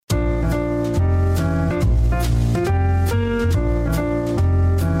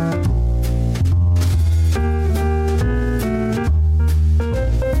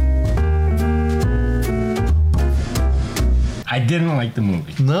didn't like the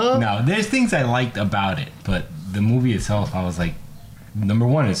movie. No, there's things I liked about it, but the movie itself, I was like, number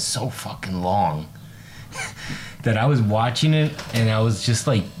one, it's so fucking long that I was watching it and I was just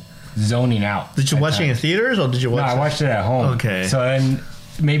like zoning out. Did you watch it in theaters or did you watch it? No, I watched it at home. Okay. So then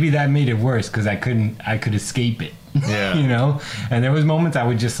maybe that made it worse because I could escape it. Yeah. You know? And there was moments I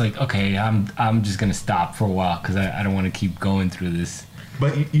would just like, okay, I'm just going to stop for a while because I don't want to keep going through this.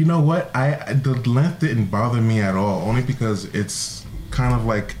 But you know what? The length didn't bother me at all, only because it's kind of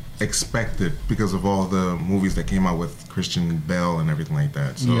like expected because of all the movies that came out with Christian Bale and everything like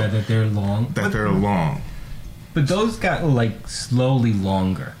that. So yeah, that they're long. They're long. But those got like slowly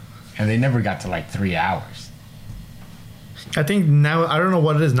longer, and they never got to like 3 hours. I think now, I don't know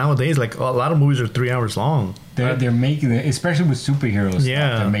what it is nowadays. Like a lot of movies are 3 hours long. They're making it, especially with superheroes.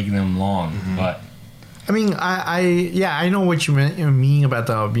 Yeah, they're making them long. Mm-hmm. But I mean, I know what you mean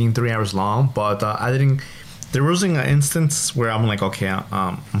about being 3 hours long, but I didn't. There wasn't an instance where I'm like, okay,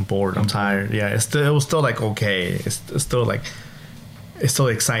 I'm bored, I'm tired. Yeah, it was still like okay, it's still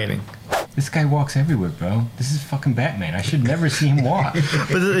exciting. This guy walks everywhere, bro. This is fucking Batman. I should never see him walk.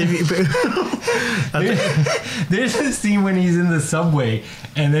 There's a scene when he's in the subway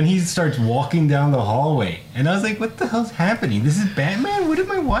and then he starts walking down the hallway. And I was like, what the hell's happening? This is Batman? What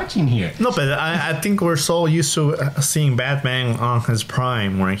am I watching here? No, but I think we're so used to seeing Batman on his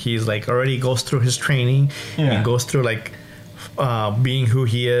prime where he's like already goes through his training and goes through like being who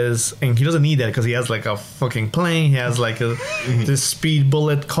he is, and he doesn't need that because he has like a fucking plane, he has like this speed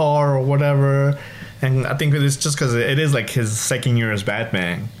bullet car or whatever, and I think it's just because it is like his second year as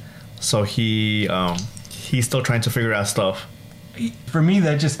Batman, so he's still trying to figure out stuff. For me,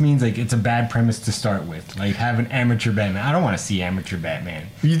 that just means like it's a bad premise to start with. Like have an amateur Batman. I don't want to see amateur Batman.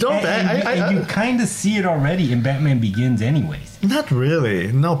 You don't. And you kind of see it already in Batman Begins, anyways. Not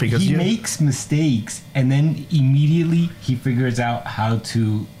really. No, because he makes mistakes, and then immediately he figures out how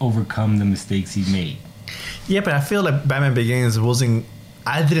to overcome the mistakes he made. Yeah, but I feel like Batman Begins wasn't.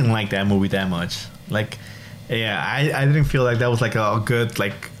 I didn't like that movie that much. Like, yeah, I didn't feel like that was like a good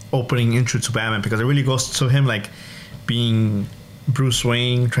like opening intro to Batman because it really goes to him like being Bruce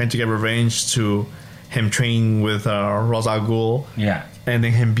Wayne trying to get revenge to him training with Ra's al Ghul. Yeah. And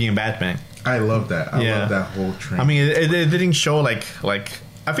then him being Batman. I love that. I love that whole train. I mean, it didn't show like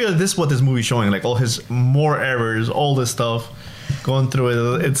I feel like this is what this movie's showing, like all his more errors, all this stuff going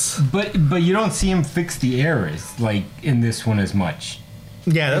through it. It's but you don't see him fix the errors like in this one as much.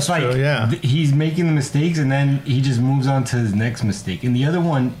 Yeah, that's it's true. Like, yeah, he's making the mistakes and then he just moves on to his next mistake. In the other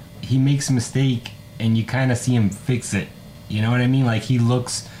one, he makes a mistake and you kind of see him fix it. You know what I mean? Like he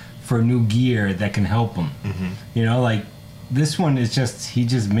looks for new gear that can help him. Mm-hmm. You know, like this one is just he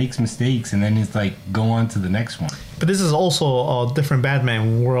just makes mistakes and then he's like go on to the next one. But this is also a different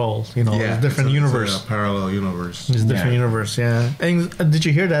Batman world. You know, it's a different universe. It's a parallel universe. It's a different universe. Yeah. And did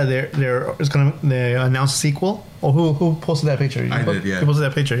you hear that they announced a sequel? Or who posted that picture? I did. Yeah. Who posted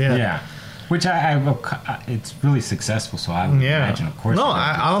that picture? Yeah. Yeah. Which it's really successful, so I would imagine, of course. No,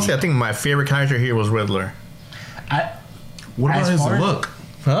 honestly, I think my favorite character here was Riddler. What about his look?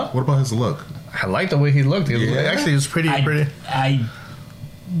 Huh? What about his look? I like the way he looked. Actually, it was pretty. I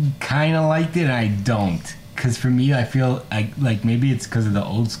kind of liked it, and I don't. Because for me, I feel like maybe it's because of the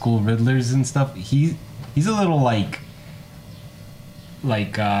old school Riddlers and stuff. He's a little like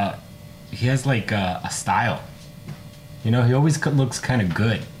he has like a style. You know, he always looks kind of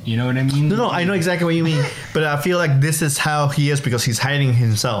good. You know what I mean? No, I know exactly what you mean. But I feel like this is how he is because he's hiding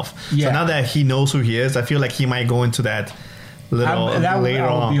himself. Yeah. So now that he knows who he is, I feel like he might go into that later on. That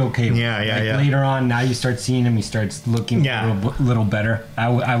would be okay with. Yeah. Later on, now you start seeing him, he starts looking a little better.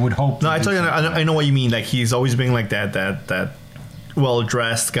 I would hope. No, I tell you, I know what you mean. Like, he's always been like that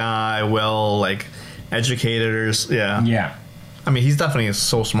well-dressed guy, like, educated. Yeah. Yeah. I mean, he's definitely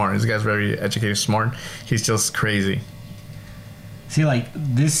so smart. This guy's very educated, smart. He's just crazy. See, like,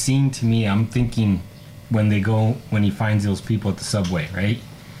 this scene to me, I'm thinking when he finds those people at the subway, right?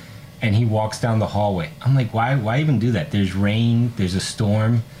 And he walks down the hallway. I'm like, why even do that? There's rain, there's a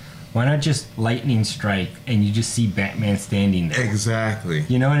storm. Why not just lightning strike and you just see Batman standing there? Exactly.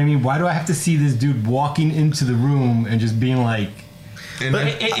 You know what I mean? Why do I have to see this dude walking into the room and just being like...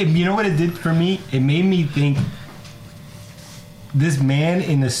 But you know what it did for me? It made me think... This man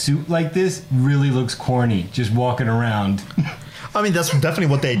in a suit like this really looks corny, just walking around. I mean, that's definitely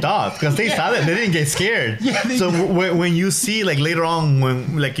what they thought because they saw that they didn't get scared. Yeah, so when you see like later on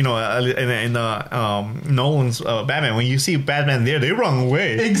when like you know in Nolan's Batman, when you see Batman there, they run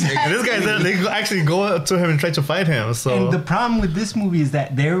away. Exactly. And this guy's there, they actually go to him and try to fight him. So and the problem with this movie is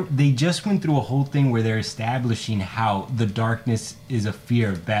that they just went through a whole thing where they're establishing how the darkness is a fear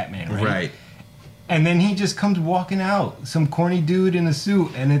of Batman, right? And then he just comes walking out, some corny dude in a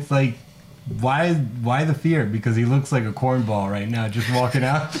suit, and it's like, why the fear? Because he looks like a cornball right now, just walking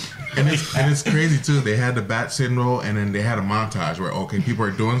out. And it's crazy too. They had the bat signal, and then they had a montage where people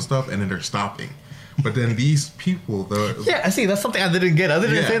are doing stuff, and then they're stopping. But then these people, I see. That's something I didn't get. I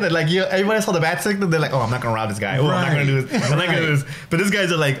didn't say that. Like, everybody saw the bat signal, they're like, "Oh, I'm not gonna rob this guy. Oh, I'm not gonna do this. I'm not gonna do this." But these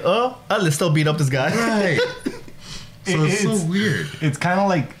guys are like, "Oh, let's still beat up this guy." Right. So it's so weird. It's kind of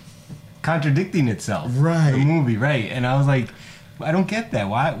like contradicting itself. Right. The movie, right? And I was like, I don't get that.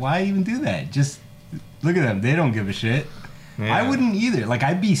 Why even do that? Just look at them. They don't give a shit. Yeah. I wouldn't either. Like,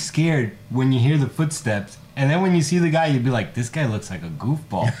 I'd be scared when you hear the footsteps, and then when you see the guy, you'd be like, this guy looks like a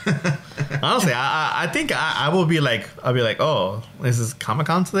goofball. Honestly, I think I will be like, I'll be like, oh, is this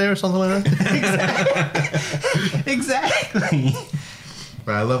Comic-Con today or something like that? Exactly.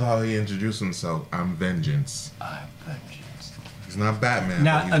 But I love how he introduced himself. I'm Vengeance. I'm Vengeance. He's not Batman.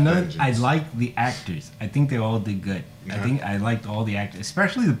 Now, he's another, Vengeance. I like the actors. I think they all did good. Yeah. I think I liked all the actors,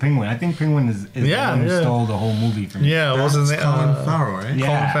 especially the Penguin. I think Penguin is the one who stole the whole movie from me. Yeah, wasn't it? Colin Farrell, right? Yeah,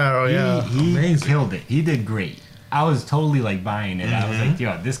 Colin Farrell, yeah. He killed it. He did great. I was totally like buying it. Mm-hmm. I was like,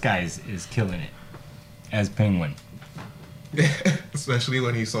 yo, this guy is killing it as Penguin. Especially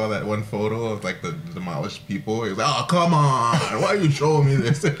when he saw that one photo of like the demolished people. He was like, oh, come on. Why are you showing me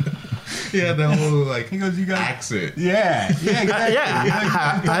this? He had that whole like he goes, you got accent. Yeah,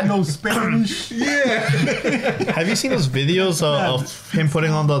 exactly. I know Spanish. Yeah. Have you seen those videos of him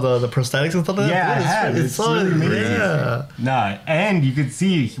putting on the prosthetics and stuff like that? Yeah, I have. It's so really amazing. Yeah. Nah, and you could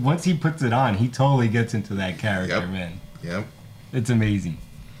see once he puts it on, he totally gets into that character, Yep. man. Yep. It's amazing.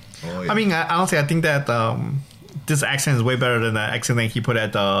 Oh, yeah. I mean, honestly, I think that this accent is way better than the accent that he put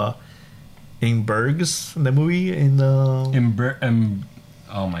at in Bergs, the movie.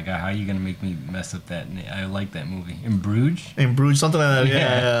 Oh my god, how are you gonna make me mess up that? I like that movie. In Bruges? In Bruges, something like that.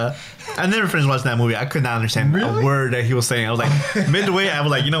 Yeah. I never finished watching that movie. I could not understand a word that he was saying. I was like, midway, I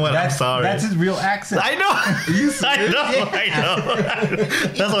was like, you know what? I'm sorry. That's his real accent. I know. I know.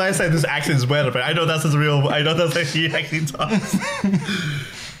 That's why I said this accent is better, but I know that's his real. I know that's how he actually talks.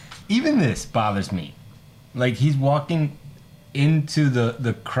 Even this bothers me. Like, he's walking into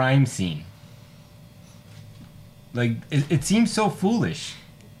the crime scene. Like, it seems so foolish.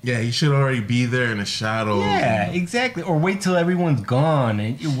 Yeah, he should already be there in the shadows. Yeah, exactly. Or wait till everyone's gone.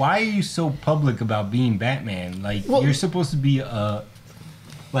 And why are you so public about being Batman? Like, you're supposed to be a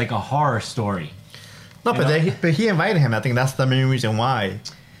horror story. No, but he invited him. I think that's the main reason why.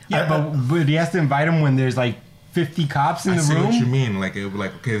 Yeah, but he has to invite him when there's like 50 cops in the room. I see what you mean. Like, it would be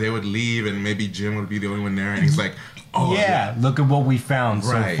like, okay, they would leave and maybe Jim would be the only one there, and he's like, oh yeah, look at what we found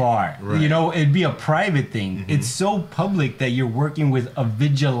so far. Right. You know, it'd be a private thing. Mm-hmm. It's so public that you're working with a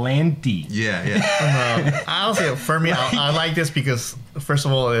vigilante. Yeah. Honestly, for me, I like this because, first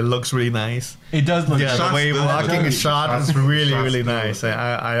of all, it looks really nice. It does look nice. Yeah, the way walking is shot is really, really nice.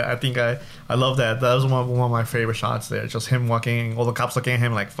 I think I love that. That was one of my favorite shots there. Just him walking, all the cops looking at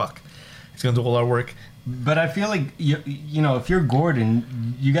him like, fuck, he's going to do all our work. But I feel like, you know, if you're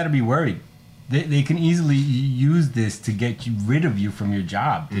Gordon, you got to be worried. They can easily use this to get you rid of you from your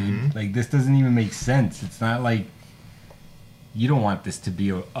job, dude. Mm-hmm. Like, this doesn't even make sense. It's not like you don't want this to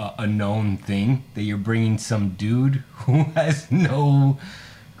be a known thing, that you're bringing some dude who has no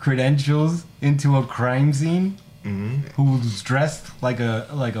credentials into a crime scene, who's dressed like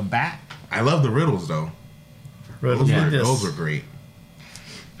a bat. I love the riddles, though. Those were great.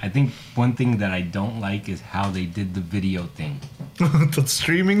 I think one thing that I don't like is how they did the video thing. The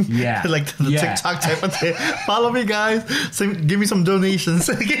streaming? Yeah. Like the TikTok type of thing. Follow me, guys. Give me some donations.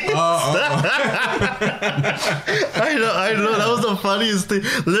 I know. That was the funniest thing.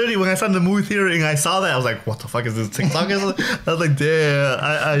 Literally, when I saw the movie theater and I saw that, I was like, what the fuck is this TikTok? I was like, damn.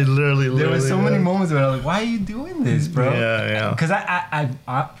 I literally. There were so many moments where I was like, why are you doing this, bro? Yeah. Because I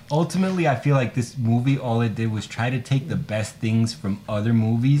ultimately, I feel like this movie, all it did was try to take the best things from other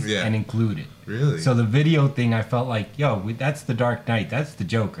movies and include it. Really? So the video thing, I felt like, that's the Dark Knight. That's the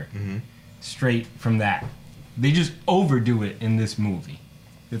Joker. Mm-hmm. Straight from that. They just overdo it in this movie.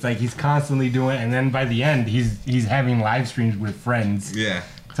 It's like he's constantly doing it, and then by the end, he's having live streams with friends. Yeah.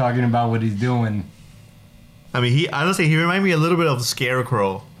 Talking about what he's doing. I mean, he reminded me a little bit of the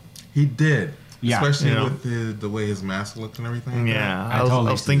Scarecrow. He did. Yeah. Especially with the way his mask looked and everything. Yeah. I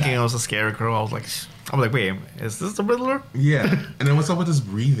was thinking it was a Scarecrow. I was like, wait, is this the Riddler? Yeah. And then what's up with his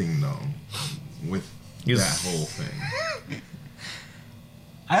breathing, though? With that whole thing.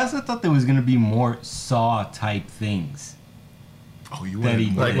 I also thought there was going to be more Saw type things. Oh, you want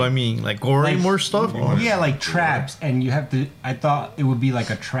like what I mean, like gory more stuff? Yeah, like traps, and you have to. I thought it would be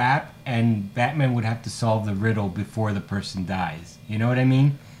like a trap, and Batman would have to solve the riddle before the person dies. You know what I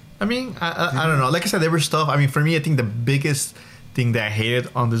mean? I mean, I don't know. Like I said, there was stuff. I mean, for me, I think the biggest thing that I hated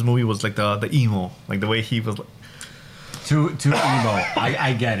on this movie was like the emo, like the way he was. Too emo.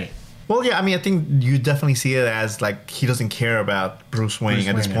 I get it. Well, yeah, I mean, I think you definitely see it as like he doesn't care about Bruce Wayne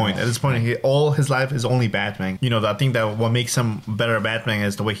at this point. At this point, all his life is only Batman. You know, I think that what makes him better Batman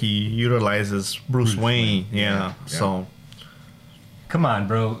is the way he utilizes Bruce Wayne. Yeah. So, come on,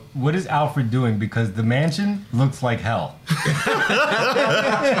 bro. What is Alfred doing? Because the mansion looks like hell.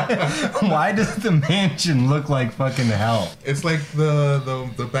 Why does the mansion look like fucking hell? It's like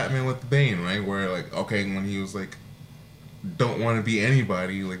the Batman with Bane, right? Where like, okay, when he was like, don't want to be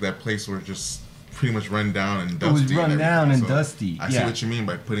anybody, like that place where just pretty much run down and dusty. It was run down and so dusty. I see what you mean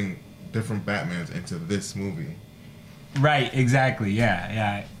by putting different Batmans into this movie. Right, exactly.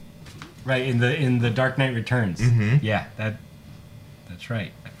 Yeah. Right, in the Dark Knight Returns. Mm-hmm. Yeah, that's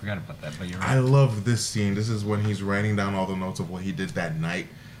right. I forgot about that, but you're right. I love this scene. This is when he's writing down all the notes of what he did that night,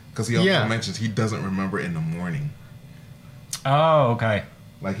 because he also mentions he doesn't remember in the morning. Oh, okay.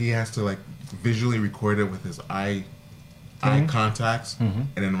 Like he has to like visually record it with his eye contacts and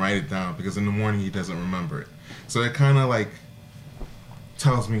then write it down, because in the morning he doesn't remember it. So it kind of like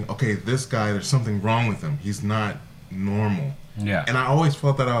tells me, okay, this guy, there's something wrong with him. He's not normal. Yeah. And I always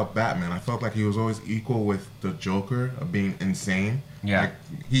felt that about Batman. I felt like he was always equal with the Joker of being insane. Yeah.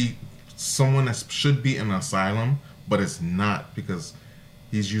 Like someone that should be in an asylum, but it's not, because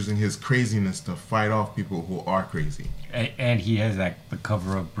he's using his craziness to fight off people who are crazy. And he has the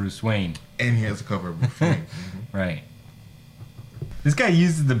cover of Bruce Wayne. And he has the cover of Bruce Wayne. Right. This guy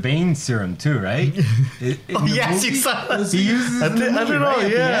uses the Bane serum too, right? Yes, you saw that. He uses it in the movie, I don't know.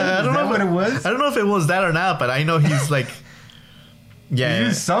 right? Yeah, I don't know what it was. I don't know if it was that or not, but I know he's like, He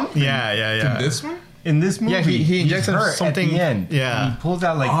used something. Yeah. In this one? In this movie, yeah, he injects something at the end. Yeah, and he pulls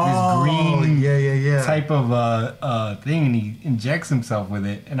out like this green type type of thing, and he injects himself with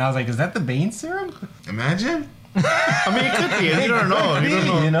it. And I was like, "Is that the Bane serum?" Imagine. I mean, it could be. You don't know.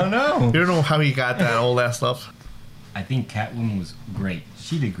 You don't know. You don't know how he got that, all that stuff. I think Catwoman was great.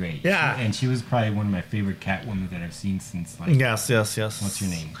 She did great. Yeah. And she was probably one of my favorite Catwomen that I've seen since like... Yes. What's her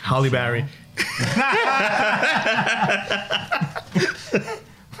name? Halle Berry.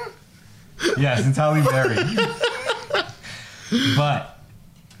 Yeah, since Halle Berry. But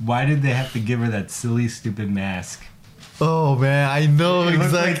why did they have to give her that silly, stupid mask? Oh, man. I know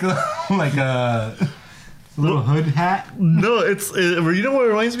exactly. Like a little hood hat? No, it's... you know what it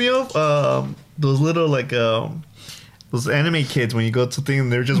reminds me of? Those little, like... those anime kids, when you go to things,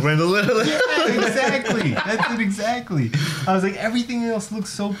 they're just wearing the little... Yeah, exactly. That's it, exactly. I was like, everything else looks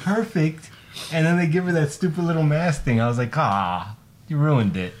so perfect. And then they give her that stupid little mask thing. I was like, you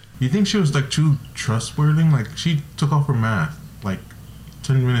ruined it. You think she was like too trustworthy? Like she took off her mask like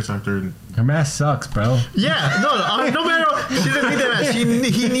 10 minutes after. Her mask sucks, bro. Yeah, no matter what, she didn't need that mask.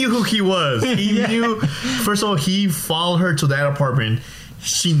 He knew who he was. He knew. First of all, he followed her to that apartment.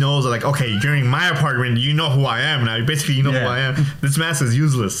 She knows, like, okay, you're in my apartment. You know who I am now. Basically, you know who I am. This mask is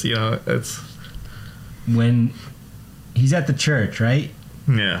useless. You know, it's when he's at the church, right?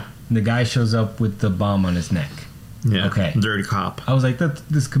 Yeah. The guy shows up with the bomb on his neck. Yeah. Okay. Dirty cop. I was like,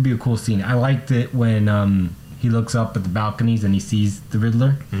 this could be a cool scene. I liked it when he looks up at the balconies and he sees the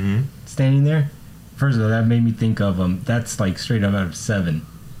Riddler standing there. First of all, that made me think of that's like straight up out of Seven.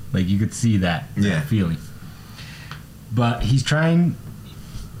 Like you could see that feeling. But he's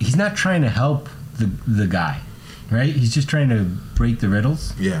not trying to help the guy, right? He's just trying to break the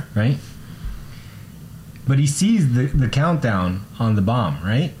riddles. Yeah. Right? But he sees the countdown on the bomb,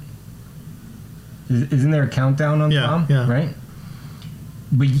 right? Isn't there a countdown on the bomb? Yeah. Right?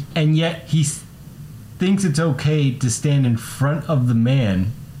 And yet he thinks it's okay to stand in front of the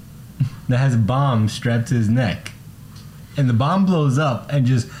man that has a bomb strapped to his neck. And the bomb blows up and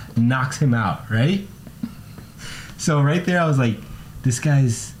just knocks him out, right? So right there I was like, this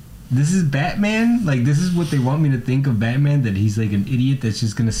is Batman? Like, this is what they want me to think of Batman? That he's like an idiot that's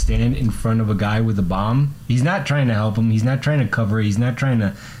just gonna stand in front of a guy with a bomb? He's not trying to help him. He's not trying to cover it. He's not trying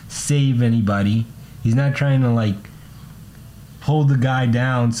to save anybody. He's not trying to, like, hold the guy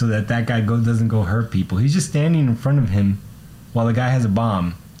down so that guy doesn't go hurt people. He's just standing in front of him while the guy has a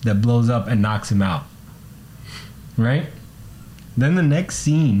bomb that blows up and knocks him out. Right? Then the next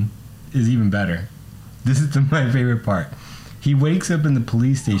scene is even better. This is my favorite part. He wakes up in the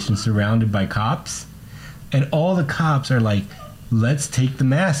police station surrounded by cops, and all the cops are like, let's take the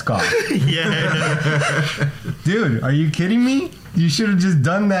mask off. Yeah. Dude, are you kidding me? You should have just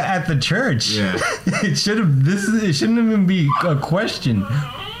done that at the church. Yeah. It shouldn't even be a question.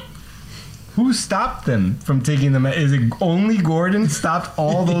 Who stopped them from taking them? Is it only Gordon stopped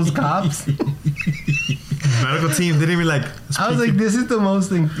all those cops? medical team didn't even like. I was like, this is the most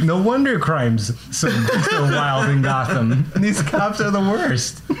thing. No wonder crime's so wild in Gotham. These cops are the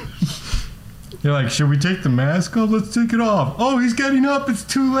worst. They're like, should we take the mask off? Let's take it off. Oh, he's getting up. It's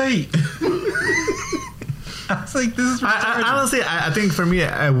too late. I was like, this is retarded. Honestly, I think for me,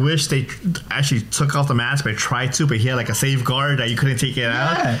 I wish they actually took off the mask, but tried to, but he had like a safeguard that you couldn't take it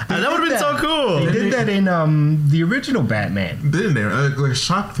out. And that would have been so cool. They did that in the original Batman. Didn't they? Like a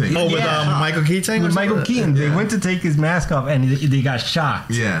shock thing. Oh, with Michael Keaton? With Michael Keaton. They went to take his mask off and they got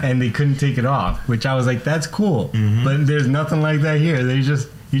shocked. Yeah. And they couldn't take it off, which I was like, that's cool. Mm-hmm. But there's nothing like that here.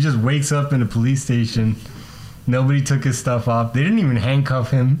 He just wakes up in a police station. Nobody took his stuff off. They didn't even handcuff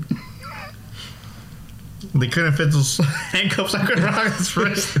him. They couldn't fit those handcuffs around his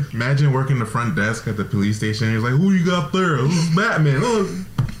wrist. Imagine working the front desk at the police station. And he's like, "Who you got there? Who's Batman? Oh,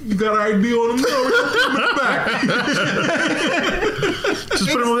 you got an ID on him? No, put him back." Just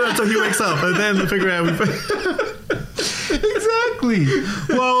put him over there until he wakes up, and then figure out. Exactly.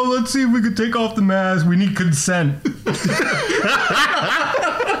 Well, let's see if we could take off the mask. We need consent.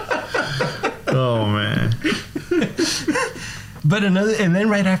 Oh man. But and then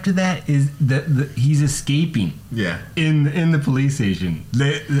right after that is he's escaping. Yeah. In the police station,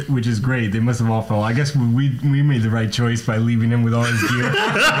 which is great. They must have all felt. I guess we made the right choice by leaving him with all his gear.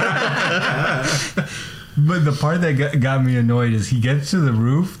 But the part that got me annoyed is he gets to the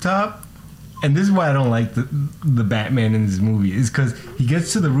rooftop, and this is why I don't like the Batman in this movie. Is because he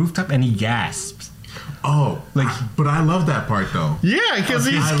gets to the rooftop and he gasps. Oh, but I love that part though. Yeah, because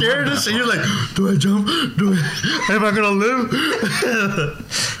he's scared as shit. You're like, do I jump? Am I gonna live?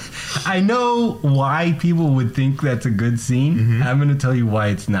 I know why people would think that's a good scene. Mm-hmm. I'm gonna tell you why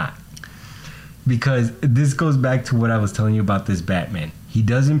it's not. Because this goes back to what I was telling you about this Batman. He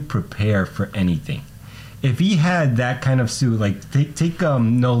doesn't prepare for anything. If he had that kind of suit, like take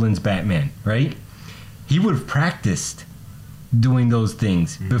Nolan's Batman, right? He would have practiced doing those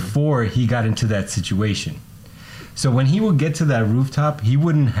things before he got into that situation. So when he would get to that rooftop, he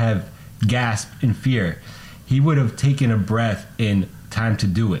wouldn't have gasped in fear. He would have taken a breath in time to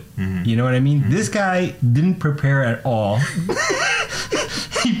do it. Mm-hmm. You know what I mean? Mm-hmm. This guy didn't prepare at all.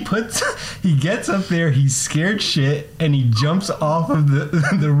 He gets up there, he's scared shit, and he jumps off of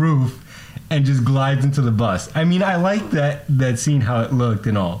the roof and just glides into the bus. I mean, I like that scene, how it looked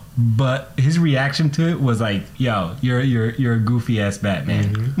and all, but his reaction to it was like, "Yo, you're a goofy ass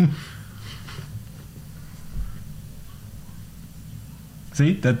Batman." Mm-hmm.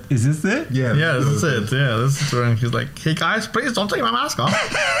 See, is this it? Yeah, this is it. Yeah, this is when he's like, "Hey guys, please don't take my mask off.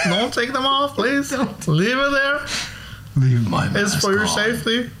 Don't take them off, please. Don't leave it there. Leave my mask on. It's for your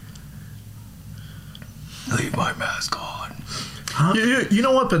safety. Leave my mask on." Huh? You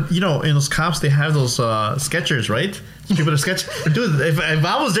know what? But in those cops, they have those sketchers, right? People to sketch. Dude, if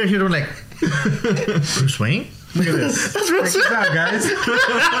I was there, he'd be like, Bruce Wayne? Look at this. That's Bruce Wayne. Check this out, guys.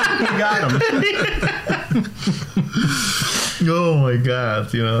 We got him. Oh my god!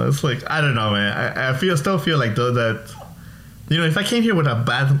 It's like, I don't know, man. I still feel like though that if I came here with a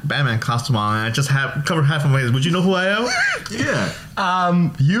Batman costume on and I just covered half of my face, would you know who I am? Yeah.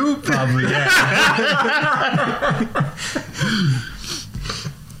 You probably, yeah.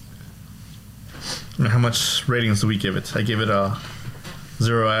 How much ratings do we give it? I give it a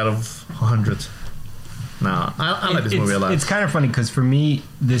 0 out of 100. Nah, I like this movie a lot. It's kind of funny because for me,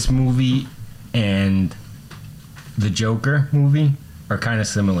 this movie and the Joker movie are kind of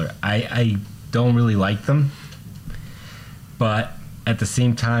similar. I don't really like them. But at the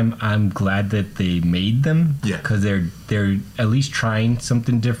same time, I'm glad that they made them. Yeah. Because they're at least trying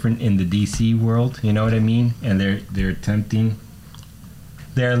something different in the DC world. You know what I mean? And they're attempting.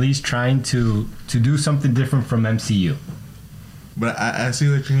 They're at least trying to do something different from MCU. But I see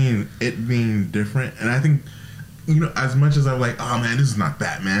what you mean. It being different, and I think as much as I'm like, oh man, this is not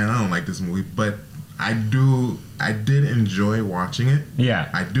Batman. I don't like this movie, but I did enjoy watching it. Yeah.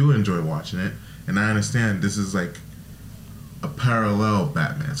 I do enjoy watching it, and I understand this is like a parallel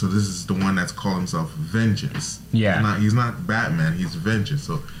Batman. So this is the one that's called himself Vengeance. Yeah. He's not Batman, he's Vengeance.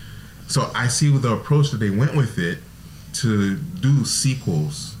 So I see the approach that they went with it to do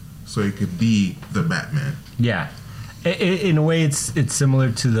sequels so it could be the Batman. Yeah. In a way, it's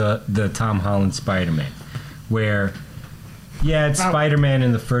similar to the Tom Holland Spider-Man, where it's Spider-Man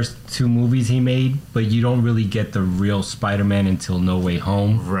in the first 2 movies he made, but you don't really get the real Spider-Man until No Way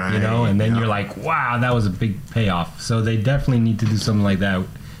Home, right? And then you're like, wow, that was a big payoff. So they definitely need to do something like that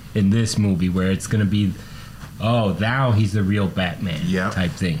in this movie, where it's going to be, oh, now he's the real Batman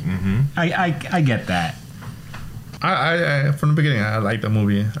type thing. Mm-hmm. I get that. I from the beginning, I liked the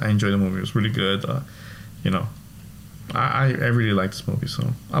movie. I enjoyed the movie. It was really good. I really like this movie,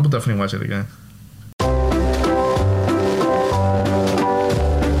 so I will definitely watch it again.